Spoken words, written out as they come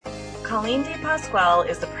Colleen DePasquale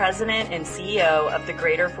is the president and CEO of the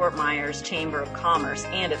Greater Fort Myers Chamber of Commerce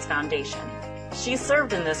and its foundation. She's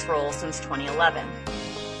served in this role since 2011.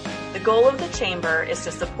 The goal of the Chamber is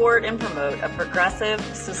to support and promote a progressive,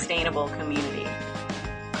 sustainable community.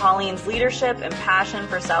 Colleen's leadership and passion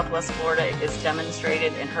for Southwest Florida is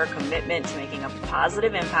demonstrated in her commitment to making a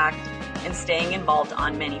positive impact and staying involved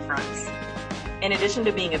on many fronts. In addition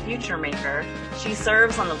to being a future maker, she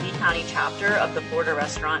serves on the Lee County chapter of the Florida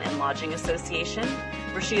Restaurant and Lodging Association,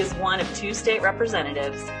 where she is one of 2 state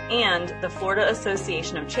representatives, and the Florida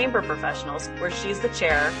Association of Chamber Professionals, where she's the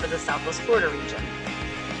chair for the Southwest Florida region.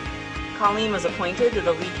 Colleen was appointed to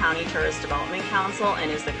the Lee County Tourist Development Council and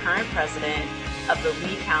is the current president of the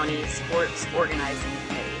Lee County Sports Organizing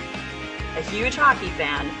Committee. A huge hockey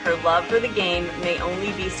fan, her love for the game may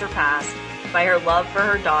only be surpassed by her love for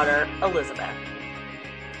her daughter, Elizabeth.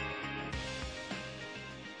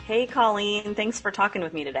 Hey, Colleen, thanks for talking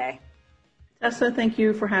with me today. Tessa, thank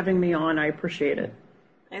you for having me on. I appreciate it.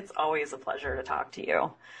 It's always a pleasure to talk to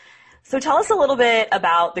you. So tell us a little bit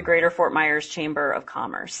about the Greater Fort Myers Chamber of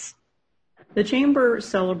Commerce. The Chamber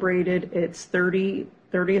celebrated its 30th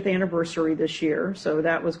anniversary this year, so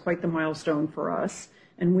that was quite the milestone for us.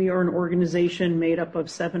 And we are an organization made up of about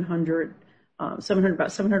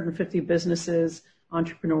 750 businesses,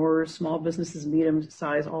 entrepreneurs, small businesses, medium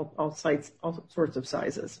size, all sorts of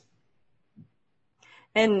sizes.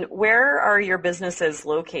 And where are your businesses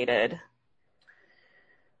located?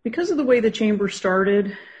 Because of the way the Chamber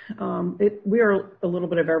started, we are a little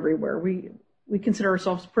bit of everywhere. We consider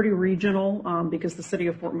ourselves pretty regional because the city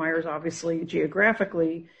of Fort Myers, obviously,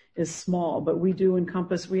 geographically is small, but we do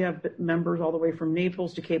encompass, we have members all the way from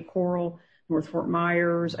Naples to Cape Coral, North Fort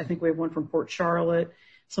Myers. I think we have one from Port Charlotte.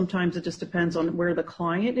 Sometimes it just depends on where the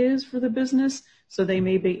client is for the business. So they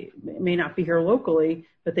may not be here locally,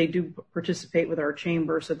 but they do participate with our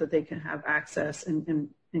chamber so that they can have access and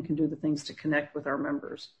can do the things to connect with our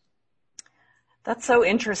members. That's so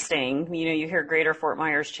interesting. You know, you hear Greater Fort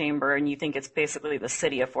Myers Chamber and you think it's basically the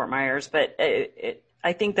city of Fort Myers, but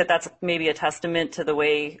I think that that's maybe a testament to the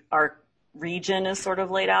way our region is sort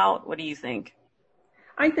of laid out. What do you think?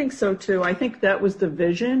 I think so too. I think that was the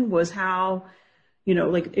vision, was how,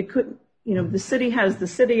 the city has the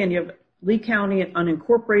city and you have Lee County and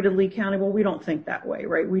unincorporated Lee County. Well, we don't think that way,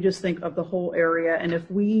 right? We just think of the whole area. And if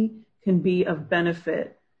we can be of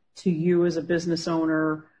benefit to you as a business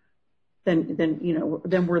owner, then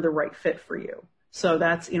we're the right fit for you. So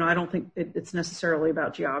that's, I don't think it's necessarily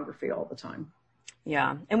about geography all the time.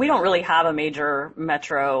 Yeah. And we don't really have a major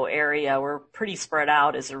metro area. We're pretty spread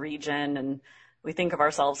out as a region, and we think of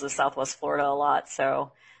ourselves as Southwest Florida a lot.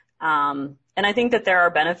 So, and I think that there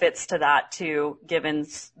are benefits to that too, given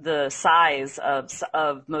the size of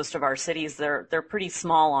most of our cities. They're pretty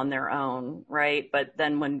small on their own, right? But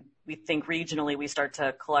then when we think regionally, we start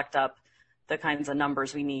to collect up the kinds of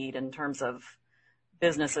numbers we need in terms of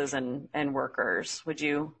businesses and workers. Would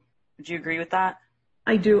you agree with that?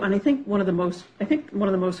 I do. And I think one of the most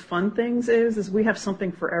fun things is we have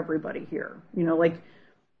something for everybody here,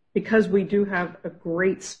 because we do have a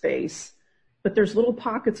great space, but there's little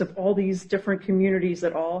pockets of all these different communities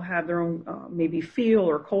that all have their own maybe feel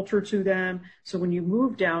or culture to them. So when you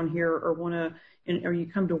move down here or you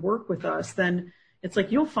come to work with us, then it's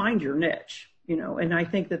like you'll find your niche, and I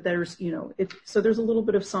think that there's, so there's a little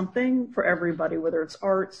bit of something for everybody, whether it's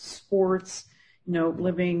arts, sports,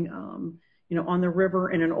 living, on the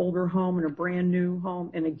river in an older home, in a brand new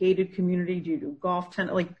home, in a gated community. Do you do golf,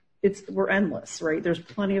 tennis? We're endless, right? There's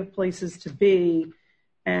plenty of places to be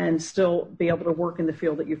and still be able to work in the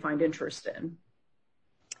field that you find interest in.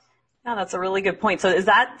 Yeah, that's a really good point. So is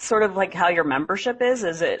that sort of like how your membership is?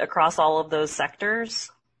 Is it across all of those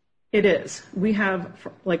sectors? It is. We have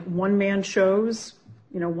one-man shows,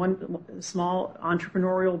 one small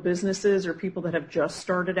entrepreneurial businesses or people that have just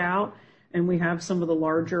started out. And we have some of the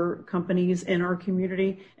larger companies in our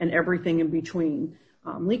community and everything in between.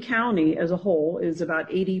 Lee County as a whole is about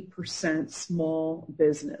 80% small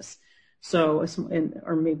business. So,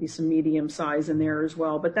 or maybe some medium size in there as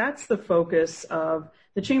well. But that's the focus of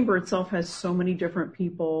the chamber itself. Has so many different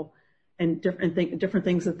people and different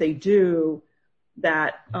things that they do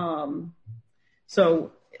that,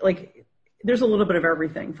 there's a little bit of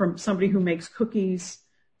everything from somebody who makes cookies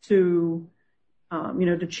to,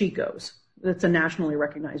 to Chico's. That's a nationally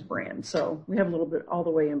recognized brand. So we have a little bit all the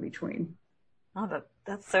way in between. Oh,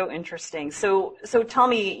 that's so interesting. So tell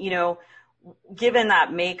me, given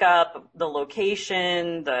that makeup, the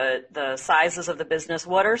location, the sizes of the business,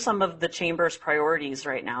 what are some of the chamber's priorities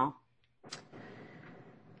right now?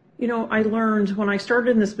 I learned when I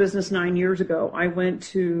started in this business 9 years ago, I went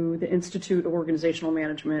to the Institute of Organizational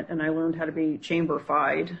Management and I learned how to be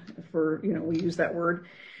chamber-fied, we use that word,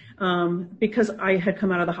 because I had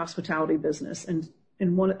come out of the hospitality business. And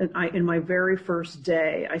in my very first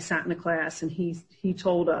day, I sat in a class and he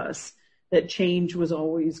told us that change was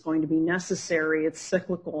always going to be necessary. It's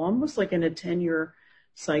cyclical, almost like in a 10-year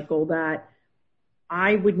cycle, that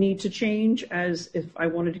I would need to change as if I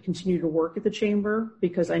wanted to continue to work at the chamber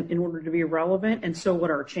in order to be relevant, and so would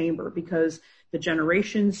our chamber, because the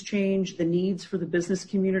generations change, the needs for the business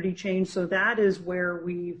community change. So that is where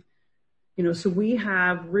we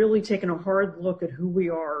have really taken a hard look at who we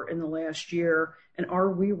are in the last year, and are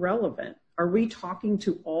we relevant? Are we talking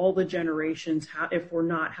to all the generations? If we're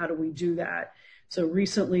not, how do we do that? So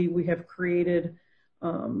recently we have created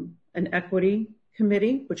an equity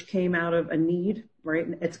committee, which came out of a need, right?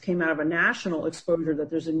 It came out of a national exposure that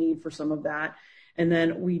there's a need for some of that. And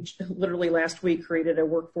then we literally last week created a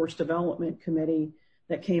workforce development committee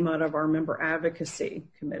that came out of our member advocacy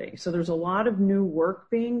committee. So there's a lot of new work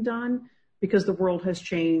being done because the world has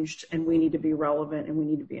changed and we need to be relevant and we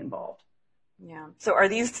need to be involved. Yeah. So are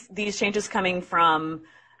these changes coming from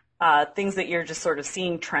things that you're just sort of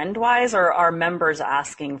seeing trend-wise, or are members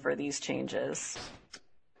asking for these changes?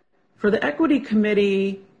 For the equity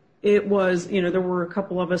committee, it was, there were a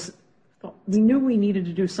couple of us, we knew we needed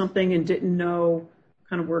to do something and didn't know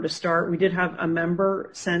kind of where to start. We did have a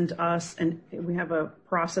member send us, and we have a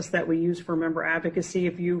process that we use for member advocacy.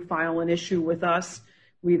 If you file an issue with us,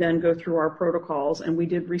 we then go through our protocols, and we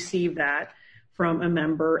did receive that from a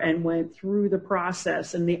member and went through the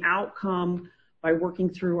process. And the outcome by working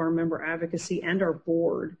through our member advocacy and our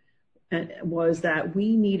board was that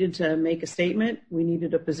we needed to make a statement, we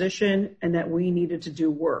needed a position, and that we needed to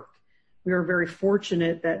do work. We are very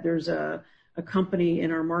fortunate that there's a company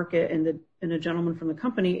in our market, and a gentleman from the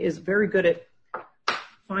company is very good at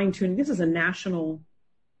fine-tuning. This is a national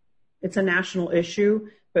issue,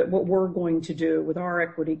 but what we're going to do with our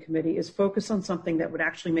equity committee is focus on something that would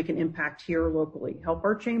actually make an impact here locally, help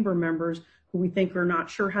our chamber members who we think are not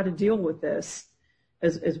sure how to deal with this,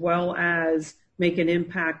 as well as make an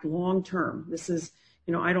impact long-term. This is,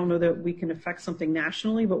 I don't know that we can affect something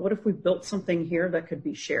nationally, but what if we built something here that could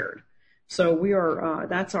be shared? So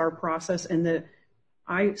that's our process. And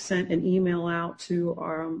I sent an email out to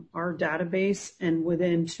our database, and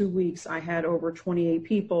within 2 weeks, I had over 28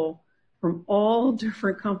 people from all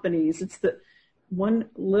different companies. It's the one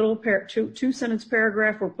little two sentence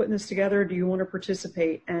paragraph. We're putting this together. Do you want to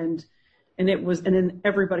participate? And then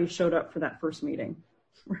everybody showed up for that first meeting.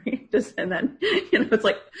 Right. And then, it's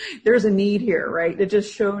like, there's a need here, right? It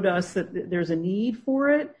just showed us that there's a need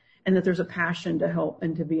for it and that there's a passion to help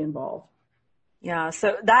and to be involved. Yeah.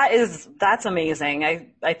 So that's amazing.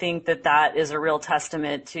 I think that is a real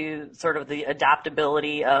testament to sort of the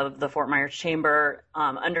adaptability of the Fort Myers Chamber,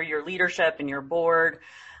 under your leadership and your board.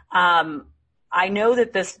 I know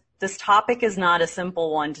that this topic is not a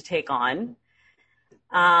simple one to take on.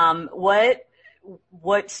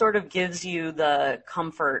 What sort of gives you the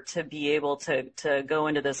comfort to be able to go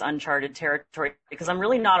into this uncharted territory? Because I'm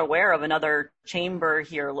really not aware of another chamber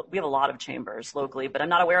here. We have a lot of chambers locally, but I'm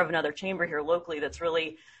not aware of another chamber here locally that's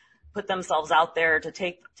really put themselves out there to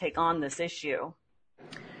take on this issue.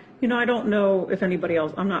 I don't know if anybody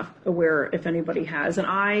else, I'm not aware if anybody has. And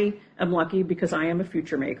I am lucky because I am a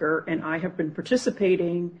future maker, and I have been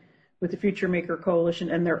participating with the Future Maker Coalition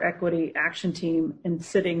and their equity action team and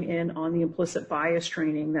sitting in on the implicit bias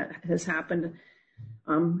training that has happened.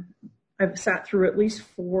 I've sat through at least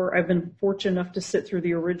 4. I've been fortunate enough to sit through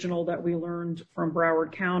the original that we learned from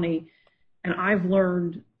Broward County. And I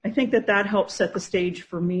think that helps set the stage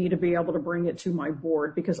for me to be able to bring it to my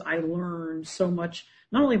board, because I learned so much,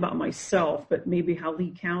 not only about myself, but maybe how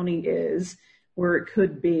Lee County is, where it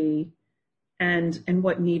could be, and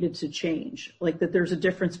what needed to change, like that there's a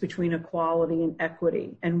difference between equality and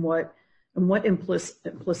equity, and what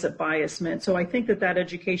implicit bias meant. So I think that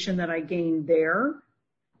education that I gained there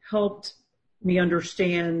helped me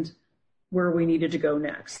understand where we needed to go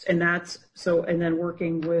next. And then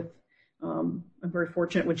working with, I'm very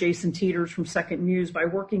fortunate with Jason Teeters from Second Muse, by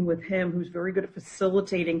working with him, who's very good at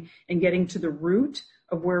facilitating and getting to the root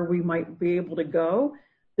of where we might be able to go.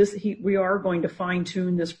 We are going to fine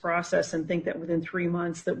tune this process and think that within 3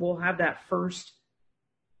 months that we'll have that first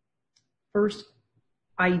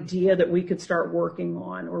idea that we could start working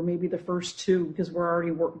on, or maybe the first 2, because we're already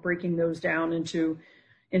breaking those down into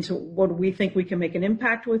what do we think we can make an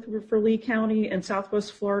impact with for Lee County and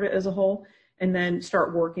Southwest Florida as a whole, and then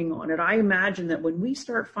start working on it. I imagine that when we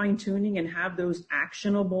start fine tuning and have those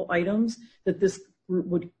actionable items, that this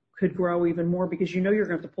group could grow even more, because you're going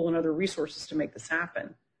to have to pull in other resources to make this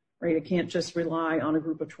happen, right? It can't just rely on a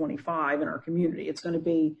group of 25 in our community. It's going to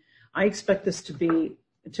be, I expect this to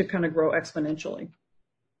kind of grow exponentially.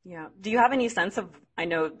 Yeah. Do you have any sense of, I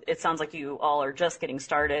know it sounds like you all are just getting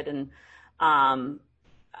started, and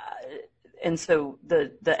so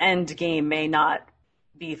the end game may not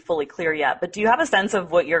be fully clear yet, but do you have a sense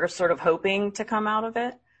of what you're sort of hoping to come out of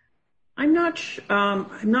it? I'm not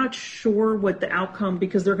sure what the outcome,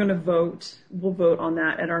 because they're going to vote. We'll vote on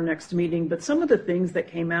that at our next meeting. But some of the things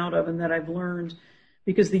that came out of, and that I've learned,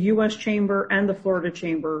 because the U.S. Chamber and the Florida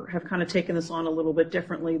Chamber have kind of taken this on a little bit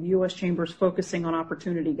differently. The U.S. Chamber is focusing on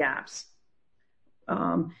opportunity gaps.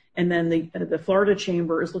 And then the Florida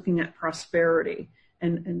Chamber is looking at prosperity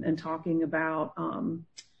and talking about,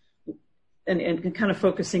 and kind of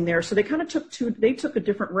focusing there. So they kind of took a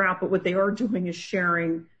different route, but what they are doing is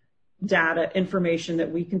sharing data, information that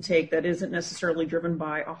we can take that isn't necessarily driven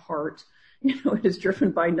by a heart. It is driven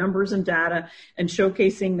by numbers and data, and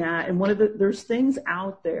showcasing that. And there's things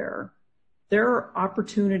out there. There are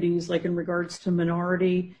opportunities, like in regards to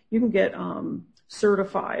minority, you can get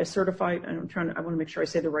certified, I want to make sure I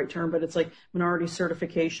say the right term, but it's like minority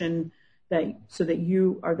certification, so that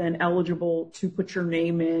you are then eligible to put your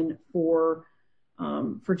name in for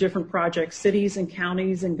different projects. Cities and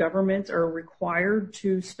counties and governments are required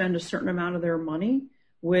to spend a certain amount of their money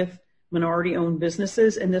with minority-owned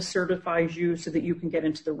businesses, and this certifies you so that you can get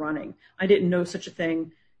into the running. I didn't know such a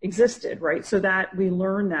thing existed, right? So that we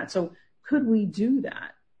learned that. So could we do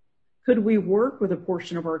that? Could we work with a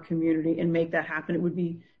portion of our community and make that happen? It would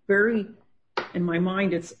be very, in my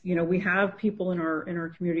mind, it's, we have people in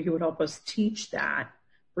our community who would help us teach that,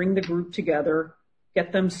 bring the group together,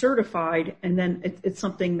 get them certified, and then it's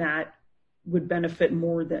something that would benefit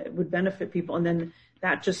people. And then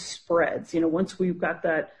that just spreads. Once we've got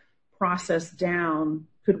that process down,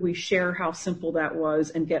 could we share how simple that was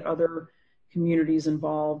and get other communities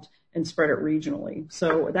involved and spread it regionally?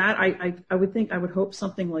 So that I would hope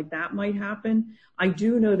something like that might happen. I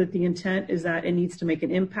do know that the intent is that it needs to make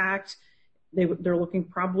an impact. They're looking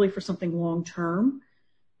probably for something long term,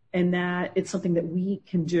 and that it's something that we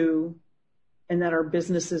can do and that our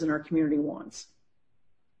businesses and our community wants.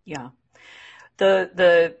 Yeah.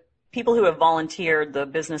 The people who have volunteered, the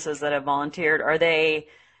businesses that have volunteered,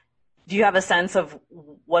 do you have a sense of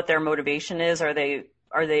what their motivation is? Are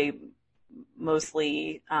they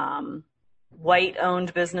mostly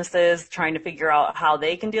white-owned businesses trying to figure out how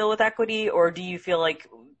they can deal with equity, or do you feel like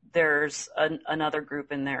there's another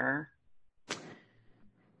group in there?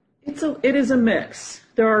 It is a mix.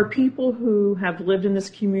 There are people who have lived in this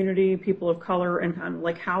community, people of color, and kind of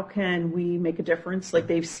like, how can we make a difference? Like,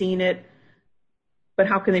 they've seen it, but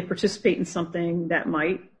how can they participate in something that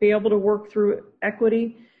might be able to work through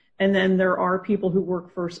equity? And then there are people who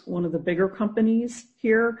work for one of the bigger companies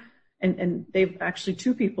here, and they've actually,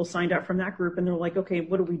 2 people signed up from that group, and they're like, okay,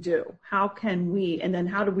 what do we do? How can we, and then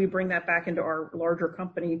how do we bring that back into our larger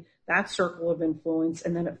company, that circle of influence,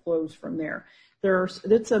 and then it flows from there.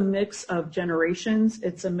 It's a mix of generations.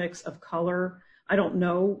 It's a mix of color. I don't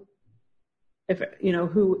know if,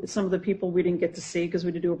 who some of the people we didn't get to see because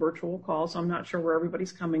we did do a virtual call, so I'm not sure where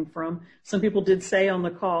everybody's coming from. Some people did say on the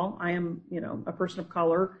call, I am, a person of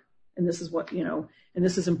color, and this is what, and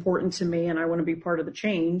this is important to me, and I want to be part of the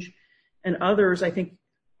change. And others, I think,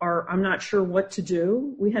 I'm not sure what to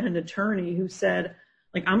do. We had an attorney who said,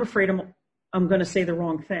 like, I'm afraid I'm going to say the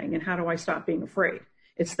wrong thing, and how do I stop being afraid?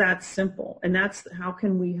 It's that simple. And that's how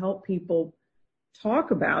can we help people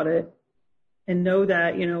talk about it and know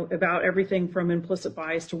that, about everything from implicit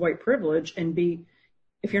bias to white privilege, and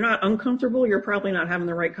if you're not uncomfortable, you're probably not having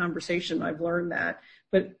the right conversation. I've learned that,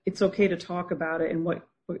 but it's okay to talk about it and what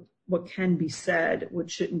can be said,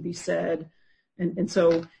 what shouldn't be said. And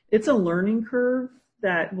so it's a learning curve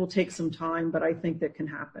that will take some time, but I think that can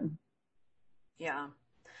happen. Yeah,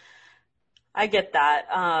 I get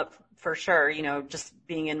that. For sure, just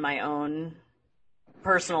being in my own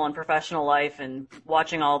personal and professional life and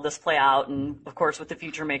watching all this play out, and of course with the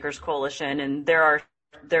Future Makers Coalition, and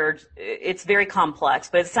it's very complex,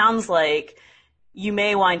 but it sounds like you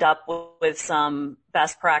may wind up with some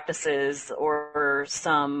best practices or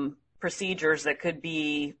some procedures that could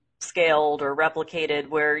be scaled or replicated,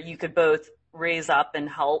 where you could both raise up and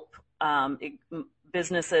help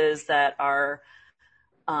businesses that are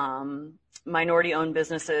minority-owned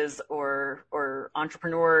businesses or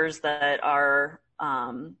entrepreneurs that are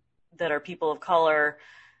people of color,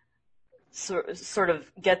 sort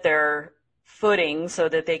of get their footing so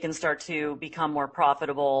that they can start to become more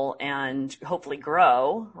profitable and hopefully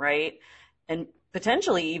grow, right? And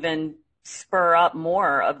potentially even spur up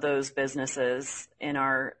more of those businesses in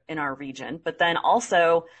our region, but then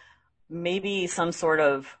also maybe some sort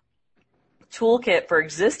of toolkit for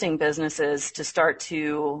existing businesses to start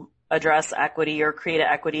to address equity or create an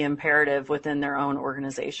equity imperative within their own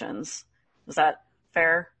organizations. Is that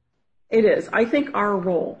fair? It is. I think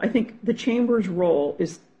the Chamber's role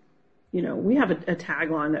is, we have a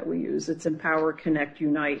tagline that we use. It's Empower, Connect,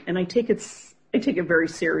 Unite. And I take it very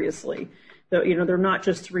seriously. They're not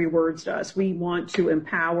just 3 words to us. We want to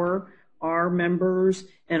empower our members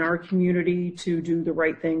and our community to do the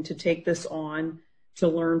right thing, to take this on, to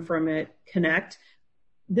learn from it, connect.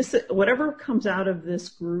 Whatever comes out of this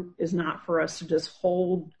group is not for us to just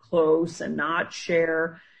hold close and not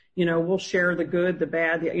share. We'll share the good, the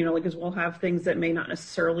bad, because we'll have things that may not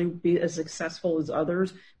necessarily be as successful as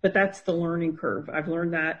others, but that's the learning curve. I've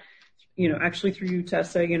learned that, actually through you,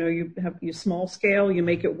 Tessa, you small scale, you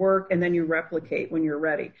make it work, and then you replicate when you're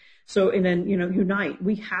ready. So, and then, unite.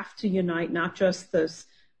 We have to unite, not just this,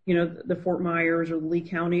 the Fort Myers or the Lee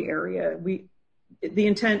County area. The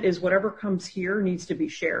intent is whatever comes here needs to be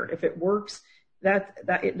shared. If it works,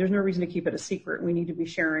 there's no reason to keep it a secret. We need to be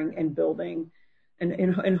sharing and building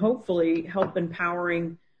and hopefully help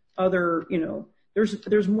empowering other,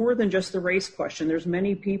 there's more than just the race question. There's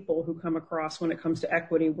many people who come across when it comes to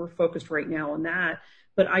equity. We're focused right now on that,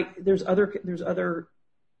 but there's other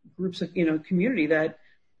groups of, community that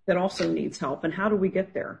also needs help. And how do we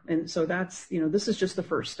get there? And so that's, this is just the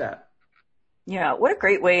first step. Yeah. What a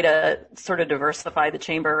great way to sort of diversify the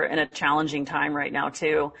chamber in a challenging time right now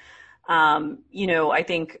too. I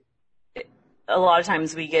think a lot of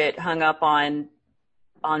times we get hung up on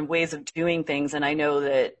ways of doing things. And I know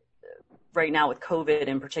that right now with COVID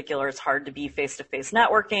in particular, it's hard to be face-to-face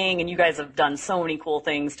networking. And you guys have done so many cool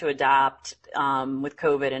things to adapt with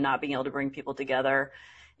COVID and not being able to bring people together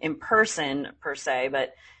in person per se,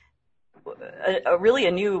 but really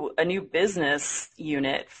a new business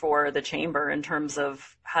unit for the chamber in terms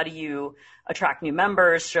of how do you attract new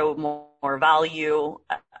members, show more value.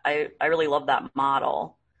 I really love that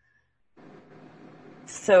model.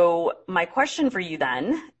 So my question for you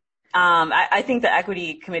then, I think the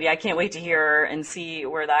equity committee, I can't wait to hear and see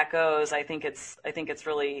where that goes. I think it's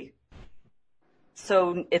really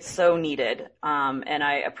it's so needed. And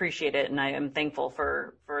I appreciate it. And I am thankful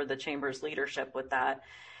for the chamber's leadership with that.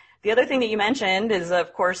 The other thing that you mentioned is,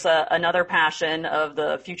 of course, another passion of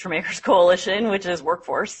the Future Makers Coalition, which is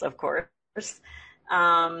workforce, of course.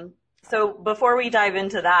 So before we dive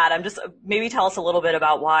into that, maybe tell us a little bit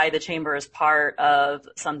about why the chamber is part of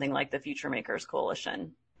something like the Future Makers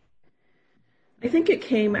Coalition. I think it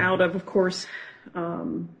came out of course,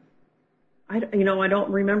 I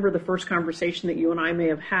don't remember the first conversation that you and I may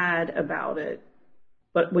have had about it,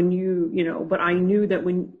 but but I knew that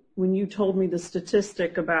when you told me the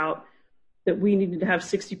statistic about that we needed to have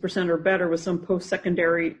 60% or better with some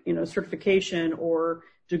post-secondary, certification or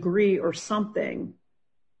degree or something,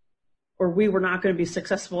 or we were not going to be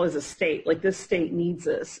successful as a state, like this state needs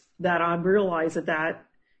this, that I realized that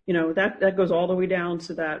goes all the way down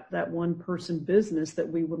to that one person business that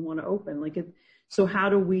we would want to open. So how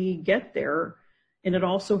do we get there? And it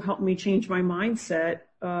also helped me change my mindset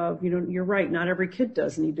of, you're right. Not every kid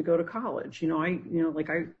does need to go to college.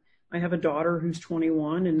 I have a daughter who's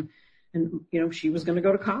 21 and she was going to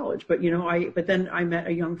go to college, but then I met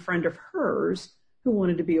a young friend of hers who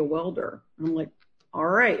wanted to be a welder. And I'm like, all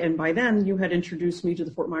right. And by then you had introduced me to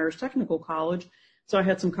the Fort Myers Technical College. So I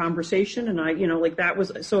had some conversation and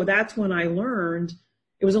that's when I learned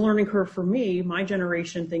it was a learning curve for me. My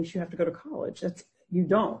generation thinks you have to go to college. You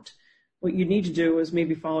don't. What you need to do is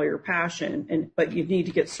maybe follow your passion but you need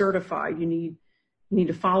to get certified. You need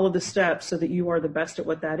to follow the steps so that you are the best at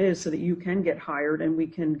what that is so that you can get hired and we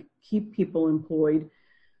can keep people employed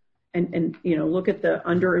and look at the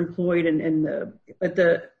underemployed but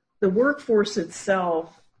the workforce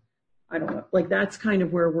itself, I don't know, that's kind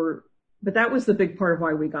of where but that was the big part of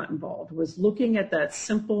why we got involved, was looking at that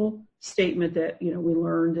simple statement that, we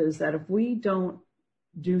learned is that if we don't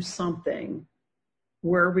do something,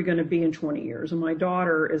 where are we going to be in 20 years? And my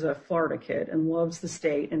daughter is a Florida kid and loves the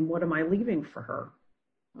state. And what am I leaving for her?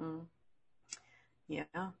 Yeah,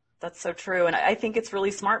 that's so true. And I think it's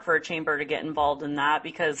really smart for a chamber to get involved in that,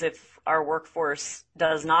 because if our workforce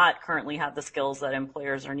does not currently have the skills that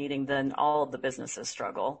employers are needing, then all of the businesses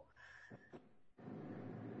struggle.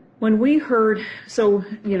 When we heard,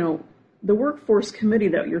 the workforce committee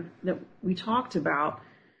that we talked about,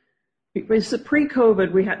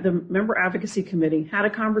 pre-COVID, we had the member advocacy committee had a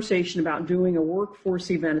conversation about doing a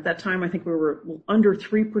workforce event. At that time, I think we were under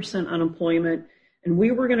 3% unemployment, and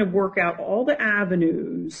we were going to work out all the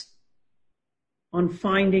avenues on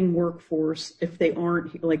finding workforce if they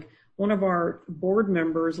aren't, like one of our board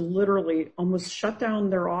members literally almost shut down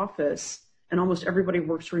their office and almost everybody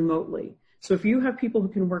works remotely. So if you have people who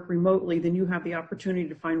can work remotely, then you have the opportunity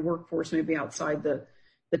to find workforce maybe outside the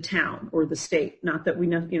town or the state. Not that we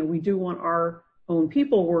know, we do want our own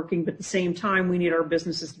people working, but at the same time, we need our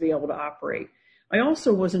businesses to be able to operate. I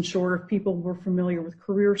also wasn't sure if people were familiar with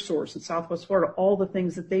CareerSource in Southwest Florida, all the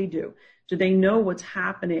things that they do. Do they know what's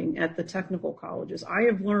happening at the technical colleges? I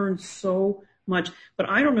have learned so much, but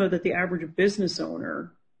I don't know that the average business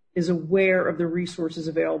owner is aware of the resources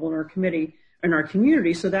available in our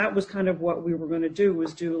community. So that was kind of what we were going to do,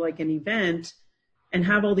 was do like an event and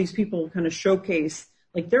have all these people kind of showcase,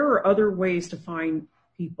 like there are other ways to find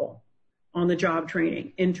people on the job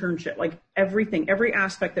training, internship, like everything, every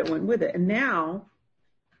aspect that went with it. And now,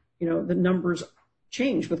 the numbers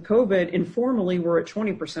changed with COVID. Informally, we're at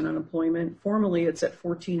 20% unemployment. Formally, it's at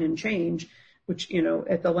 14 and change, which,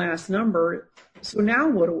 at the last number. So now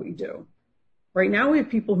what do we do? Right now we have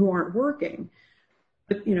people who aren't working,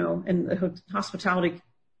 but, and the hospitality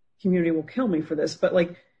community will kill me for this, but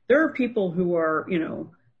like there are people who are,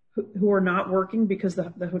 who are not working because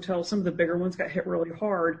the hotels, some of the bigger ones got hit really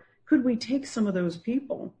hard. Could we take some of those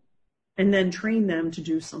people and then train them to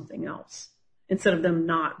do something else instead of them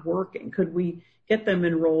not working? Could we get them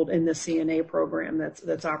enrolled in the CNA program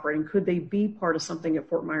that's operating? Could they be part of something at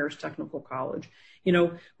Fort Myers Technical College?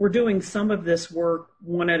 We're doing some of this work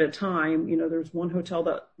one at a time. There's one hotel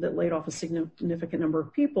that laid off a significant number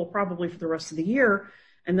of people, probably for the rest of the year.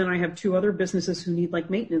 And then I have two other businesses who need like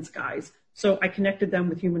maintenance guys. So I connected them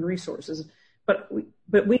with human resources. But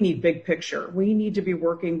we need big picture. We need to be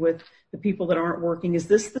working with the people that aren't working. Is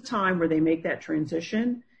this the time where they make that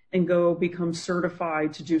transition and go become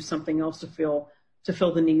certified to do something else to fill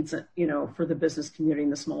the needs, for the business community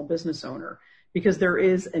and the small business owner? Because there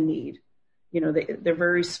is a need. They're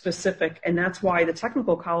very specific, and that's why the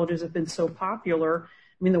technical colleges have been so popular.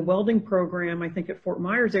 I mean, the welding program, I think at Fort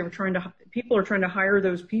Myers, people are trying to hire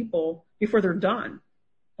those people before they're done.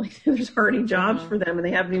 Like there's already jobs for them and they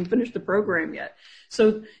haven't even finished the program yet.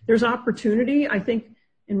 So there's opportunity. I think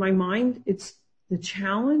in my mind, it's the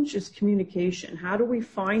challenge is communication. How do we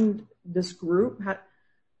find this group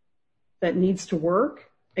that needs to work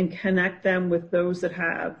and connect them with those that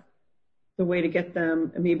have the way to get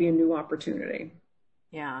them maybe a new opportunity?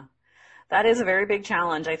 Yeah, that is a very big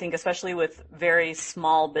challenge. I think especially with very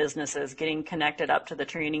small businesses, getting connected up to the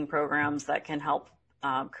training programs that can help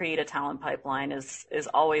create a talent pipeline is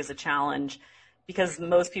always a challenge, because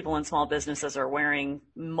most people in small businesses are wearing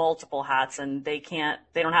multiple hats and they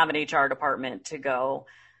don't have an HR department to go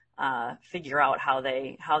figure out how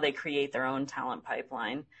they create their own talent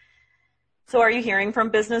pipeline. So are you hearing from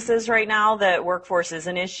businesses right now that workforce is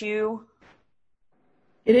an issue?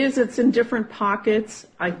 It is. It's in different pockets.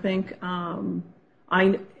 I think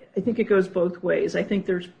I think it goes both ways. I think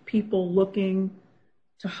there's people looking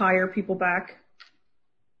to hire people back.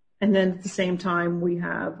 And then at the same time, we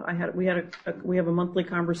have a monthly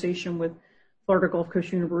conversation with Florida Gulf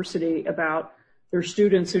Coast University about their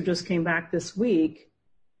students who just came back this week.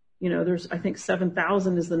 There's, I think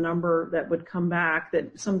 7,000 is the number that would come back,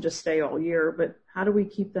 that some just stay all year, but how do we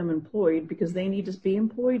keep them employed? Because they need to be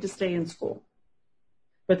employed to stay in school.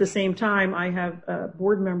 But at the same time, I have a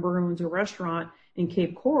board member who owns a restaurant in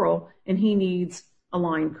Cape Coral and he needs a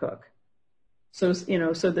line cook. So,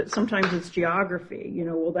 so that sometimes it's geography,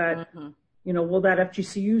 will that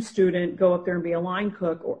FGCU student go up there and be a line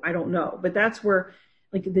cook, or I don't know, but that's where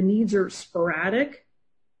like the needs are sporadic.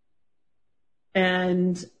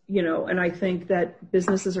 And, and I think that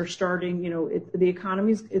businesses are starting,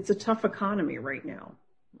 it's a tough economy right now,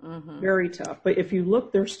 very tough. But if you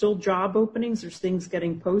look, there's still job openings, there's things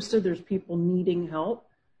getting posted, there's people needing help.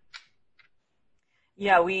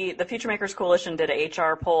 Yeah, the Future Makers Coalition did an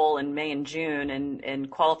HR poll in May and June, and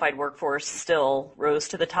qualified workforce still rose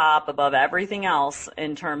to the top above everything else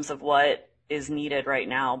in terms of what is needed right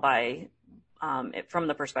now from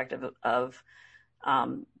the perspective of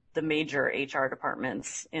the major HR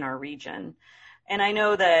departments in our region. And I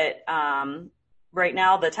know that right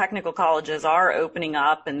now the technical colleges are opening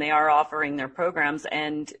up and they are offering their programs,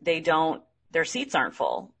 and their seats aren't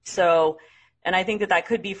full. So. And I think that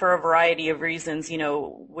could be for a variety of reasons.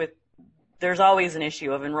 There's always an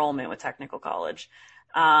issue of enrollment with technical college.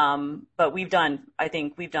 But I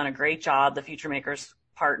think we've done a great job. The Future Makers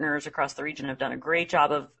partners across the region have done a great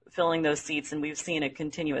job of filling those seats, and we've seen a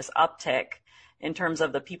continuous uptick in terms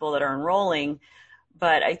of the people that are enrolling.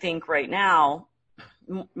 But I think right now,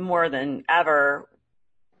 more than ever,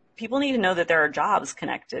 people need to know that there are jobs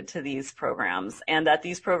connected to these programs and that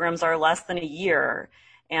these programs are less than a year.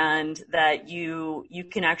 and that you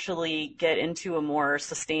can actually get into a more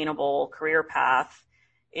sustainable career path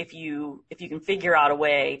if you can figure out a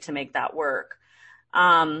way to make that work.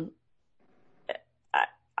 I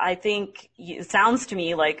think it sounds to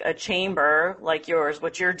me like a chamber like yours,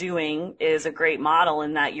 what you're doing is a great model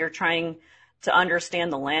in that you're trying to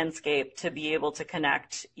understand the landscape to be able to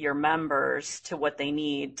connect your members to what they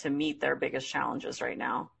need to meet their biggest challenges right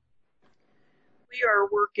now. We are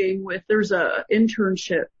working with, there's a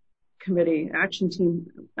internship committee, action team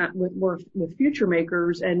with Future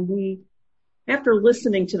Makers, and we, after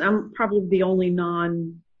listening to them, I'm probably the only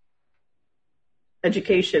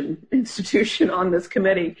non-education institution on this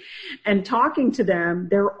committee, and talking to them,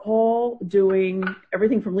 they're all doing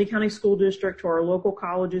everything from Lee County School District to our local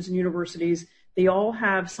colleges and universities. They all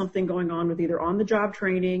have something going on with either on-the-job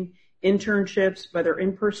training, internships, whether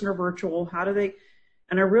in person or virtual. How do they?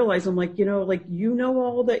 And I realize I'm like, all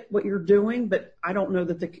that what you're doing, but I don't know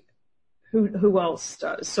that who else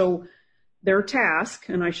does. So their task,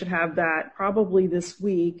 and I should have that probably this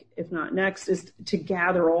week, if not next, is to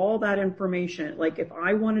gather all that information. Like if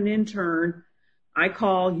I want an intern, I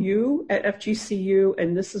call you at FGCU,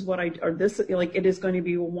 and this is what it is going to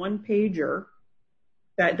be a one pager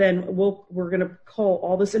that then we're going to call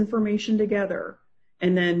all this information together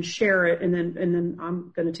and then share it. And then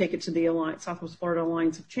I'm going to take it to the Southwest Florida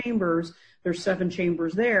Alliance of Chambers. There's 7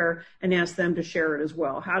 chambers there, and ask them to share it as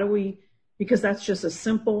well. How do we, because that's just a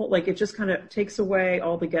simple, it just kind of takes away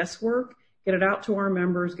all the guesswork, get it out to our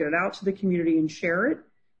members, get it out to the community and share it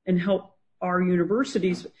and help our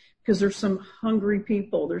universities, because there's some hungry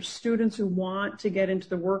people. There's students who want to get into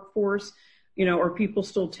the workforce, or people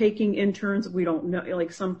still taking interns. We don't know,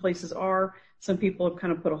 some places are, some people have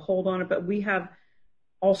kind of put a hold on it, but we have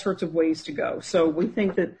all sorts of ways to go. So we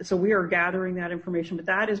think so we are gathering that information, but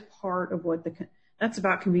that is part of what that's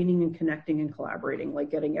about, convening and connecting and collaborating,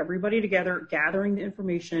 getting everybody together, gathering the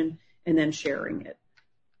information, and then sharing it.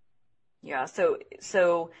 Yeah. So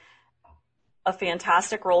a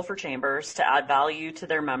fantastic role for chambers to add value to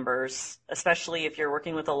their members, especially if you're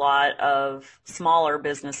working with a lot of smaller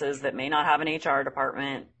businesses that may not have an HR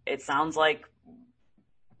department. It sounds like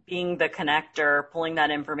being the connector, pulling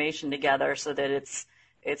that information together so that it's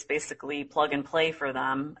basically plug and play for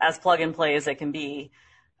them, as plug and play as it can be,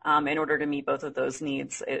 in order to meet both of those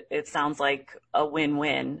needs. It sounds like a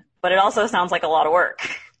win-win, but it also sounds like a lot of work.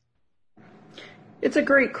 It's a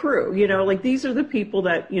great crew, these are the people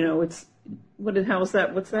that, it's, what's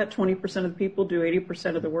that? 20% of the people do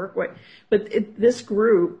 80% of the work. But this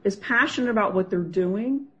group is passionate about what they're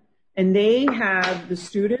doing, and they have the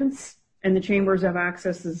students, and the chambers have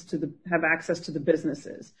access to the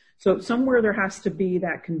businesses. So somewhere there has to be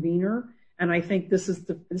that convener, and I think this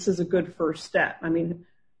is a good first step. I mean,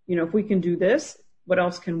 if we can do this, what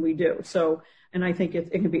else can we do? So, and I think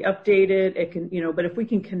it can be updated. It can, but if we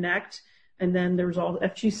can connect. And then there's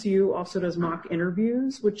FGCU also does mock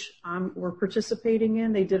interviews, which we're participating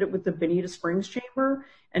in. They did it with the Bonita Springs Chamber,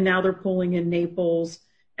 and now they're pulling in Naples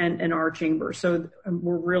and our chamber. So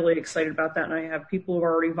we're really excited about that. And I have people who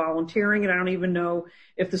are already volunteering, and I don't even know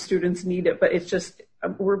if the students need it, but it's just,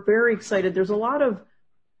 we're very excited. There's a lot of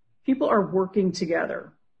people are working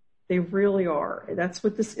together. They really are. That's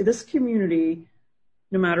what this community,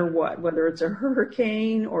 no matter what, whether it's a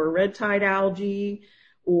hurricane or red tide algae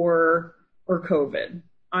or COVID.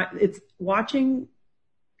 It's watching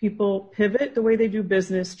people pivot the way they do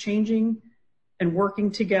business, changing and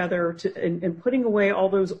working together and putting away all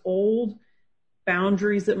those old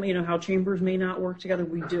boundaries that, how chambers may not work together.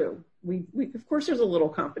 We do. We of course there's a little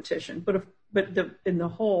competition, but in the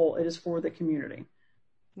whole, it is for the community.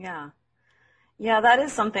 Yeah. Yeah, that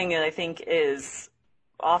is something that I think is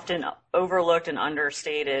often overlooked and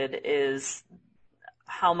understated, is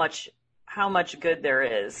how much good there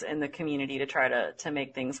is in the community to try to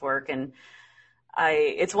make things work. And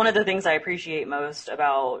it's one of the things I appreciate most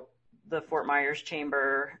about the Fort Myers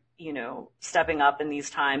Chamber, stepping up in these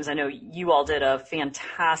times. I know you all did a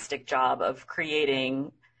fantastic job of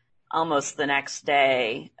creating almost the next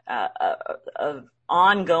day of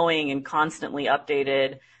ongoing and constantly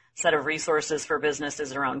updated set of resources for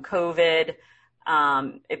businesses around COVID.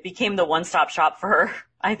 It became the one-stop shop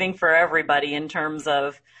I think for everybody in terms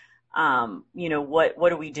of what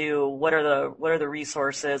do we do? What are the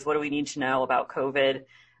resources? What do we need to know about COVID?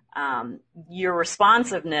 Your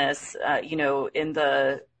responsiveness,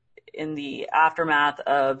 in the aftermath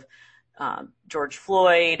of George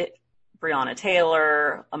Floyd, Breonna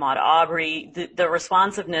Taylor, Ahmaud Arbery, the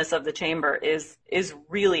responsiveness of the chamber is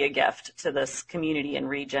really a gift to this community and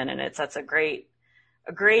region, and it sets a great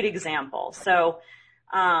example. So,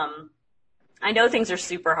 I know things are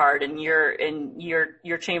super hard, and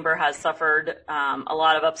your chamber has suffered a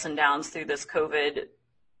lot of ups and downs through this COVID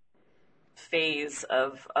phase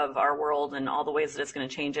of our world and all the ways that it's going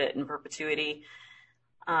to change it in perpetuity.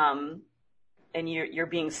 And you're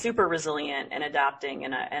being super resilient and adapting,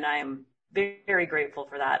 and I'm very, very grateful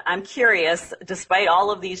for that. I'm curious, despite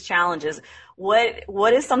all of these challenges,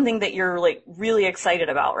 what is something that you're like really excited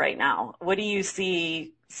about right now? What do you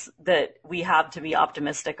see that we have to be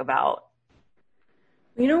optimistic about?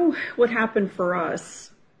 You know what happened for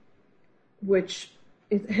us, which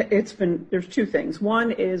there's two things.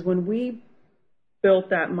 One is when we built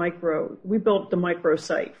the micro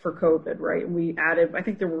site for COVID, right? And we added, I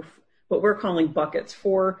think there were what we're calling buckets,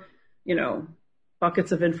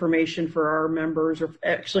 buckets of information for our members, or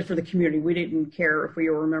actually for the community. We didn't care if we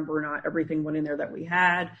were a member or not. Everything went in there that we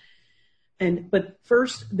had. But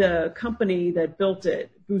first, the company that built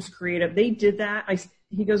it, Boost Creative, they did that.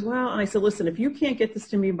 He goes, well, and I said, listen, if you can't get this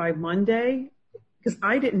to me by Monday, because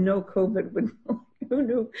I didn't know COVID would, who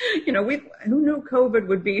knew COVID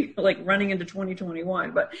would be like running into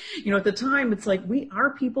 2021. But, at the time, it's like our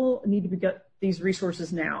people need to get these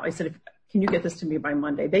resources now. I said, can you get this to me by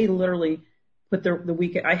Monday? They literally put the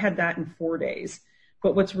weekend, I had that in 4 days.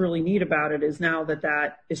 But what's really neat about it is now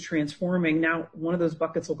that is transforming. Now one of those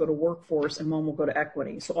buckets will go to workforce and one will go to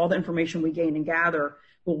equity. So all the information we gain and gather,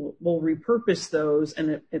 we'll repurpose those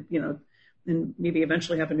and and maybe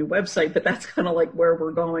eventually have a new website. But that's kind of like where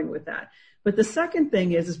we're going with that. But the second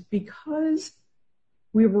thing is because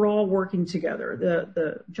we were all working together.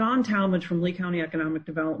 The John Talmadge from Lee County Economic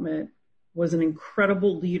Development was an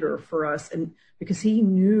incredible leader for us, and because he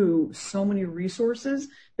knew so many resources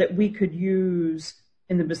that we could use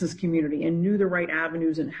in the business community and knew the right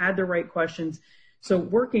avenues and had the right questions. So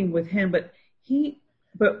working with him, but he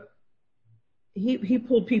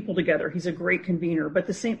pulled people together. He's a great convener, but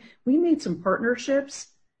we made some partnerships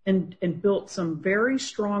and built some very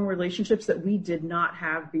strong relationships that we did not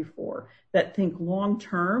have before, that think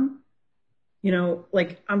long-term.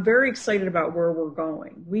 I'm very excited about where we're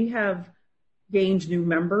going. We have gained new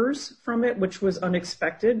members from it, which was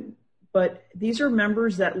unexpected. But these are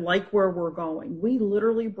members that like where we're going. We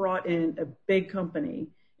literally brought in a big company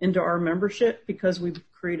into our membership because we've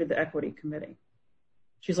created the equity committee.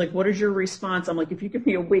 She's like, what is your response? I'm like, if you give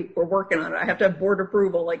me a week, we're working on it. I have to have board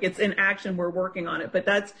approval. Like, it's in action. We're working on it. But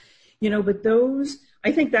I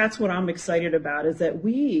think that's what I'm excited about, is that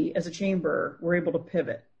we as a chamber were able to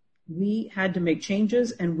pivot. We had to make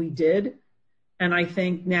changes, and we did. And I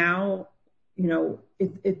think now,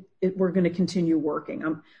 we're going to continue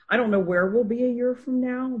working. I don't know where we'll be a year from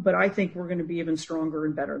now, but I think we're going to be even stronger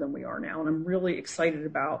and better than we are now. And I'm really excited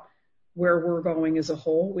about where we're going as a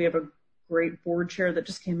whole. We have a great board chair that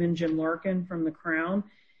just came in, Jim Larkin from the Crown,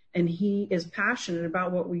 and he is passionate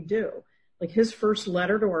about what we do. Like his first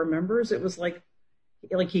letter to our members, it was like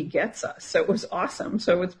he gets us. So it was awesome.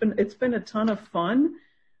 So it's been a ton of fun.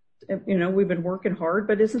 We've been working hard,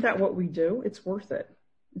 but isn't that what we do? It's worth it.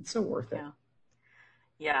 It's so worth it.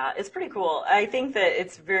 Yeah, it's pretty cool. I think that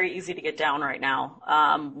it's very easy to get down right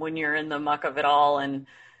now when you're in the muck of it all. And,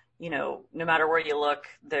 no matter where you look,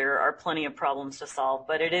 there are plenty of problems to solve.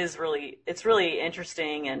 But it's really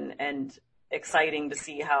interesting and exciting to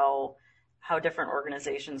see how different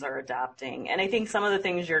organizations are adapting. And I think some of the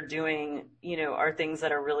things you're doing, are things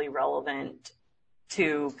that are really relevant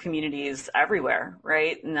to communities everywhere,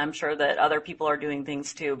 right? And I'm sure that other people are doing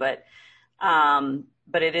things too, but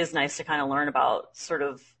it is nice to kind of learn about sort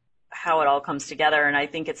of how it all comes together. And I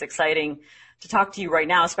think it's exciting to talk to you right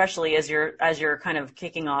now, especially as you're kind of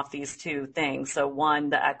kicking off these two things. So one,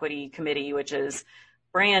 the equity committee, which is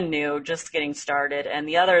brand new, just getting started, and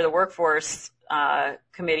the other, the workforce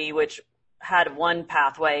committee, which had one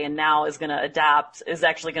pathway and now is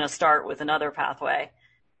actually going to start with another pathway.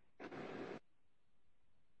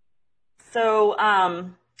 So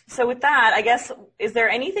with that, I guess, is there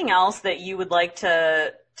anything else that you would like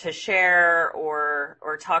to share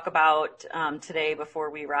or talk about today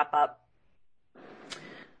before we wrap up?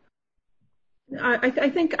 I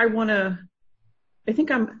think I'm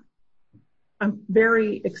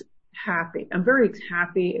very happy. I'm very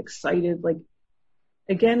happy, excited. Like,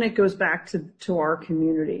 again, it goes back to our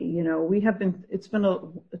community. It's been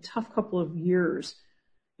a tough couple of years,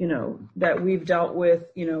 that we've dealt with,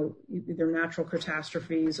 either natural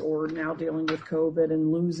catastrophes or now dealing with COVID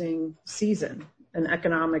and losing season and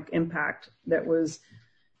economic impact the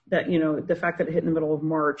fact that it hit in the middle of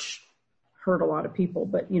March hurt a lot of people.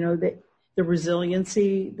 But, the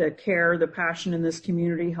resiliency, the care, the passion in this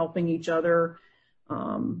community, helping each other,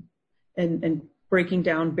 and breaking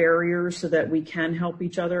down barriers so that we can help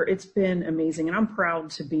each other. It's been amazing. And I'm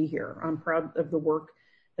proud to be here. I'm proud of the work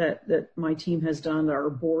that my team has done, that our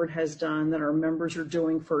board has done, that our members are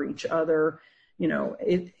doing for each other.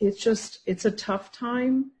 It's a tough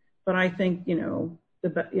time, but I think,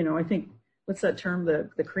 I think, what's that term?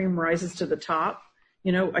 The cream rises to the top.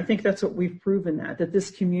 I think that's what we've proven that this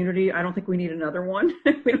community, I don't think we need another one.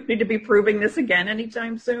 We don't need to be proving this again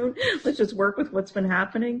anytime soon. Let's just work with what's been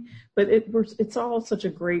happening. But it's all there's a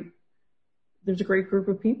great group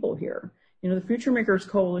of people here. The Future Makers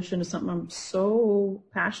Coalition is something I'm so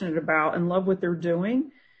passionate about and love what they're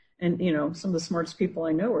doing. And, some of the smartest people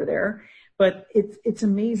I know are there. But it's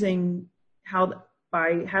amazing how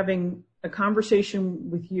by having a conversation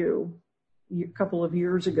with you a couple of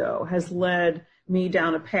years ago has led me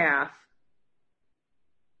down a path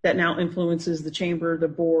that now influences the chamber, the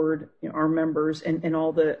board, our members, and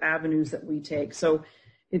all the avenues that we take. So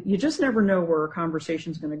you just never know where a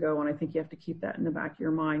conversation is going to go, and I think you have to keep that in the back of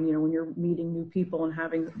your mind. When you're meeting new people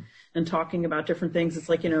and talking about different things, it's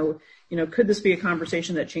like, could this be a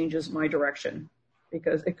conversation that changes my direction?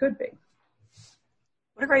 Because it could be.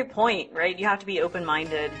 What a great point, right? You have to be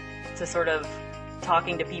open-minded to sort of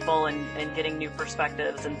talking to people and getting new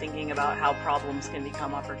perspectives and thinking about how problems can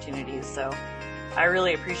become opportunities. So I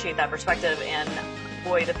really appreciate that perspective. And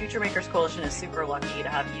boy, the Future Makers Coalition is super lucky to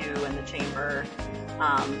have you and the chamber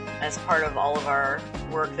as part of all of our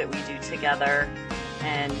work that we do together.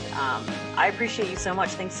 And I appreciate you so much.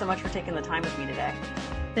 Thanks so much for taking the time with me today.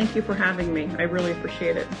 Thank you for having me. I really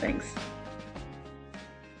appreciate it. Thanks.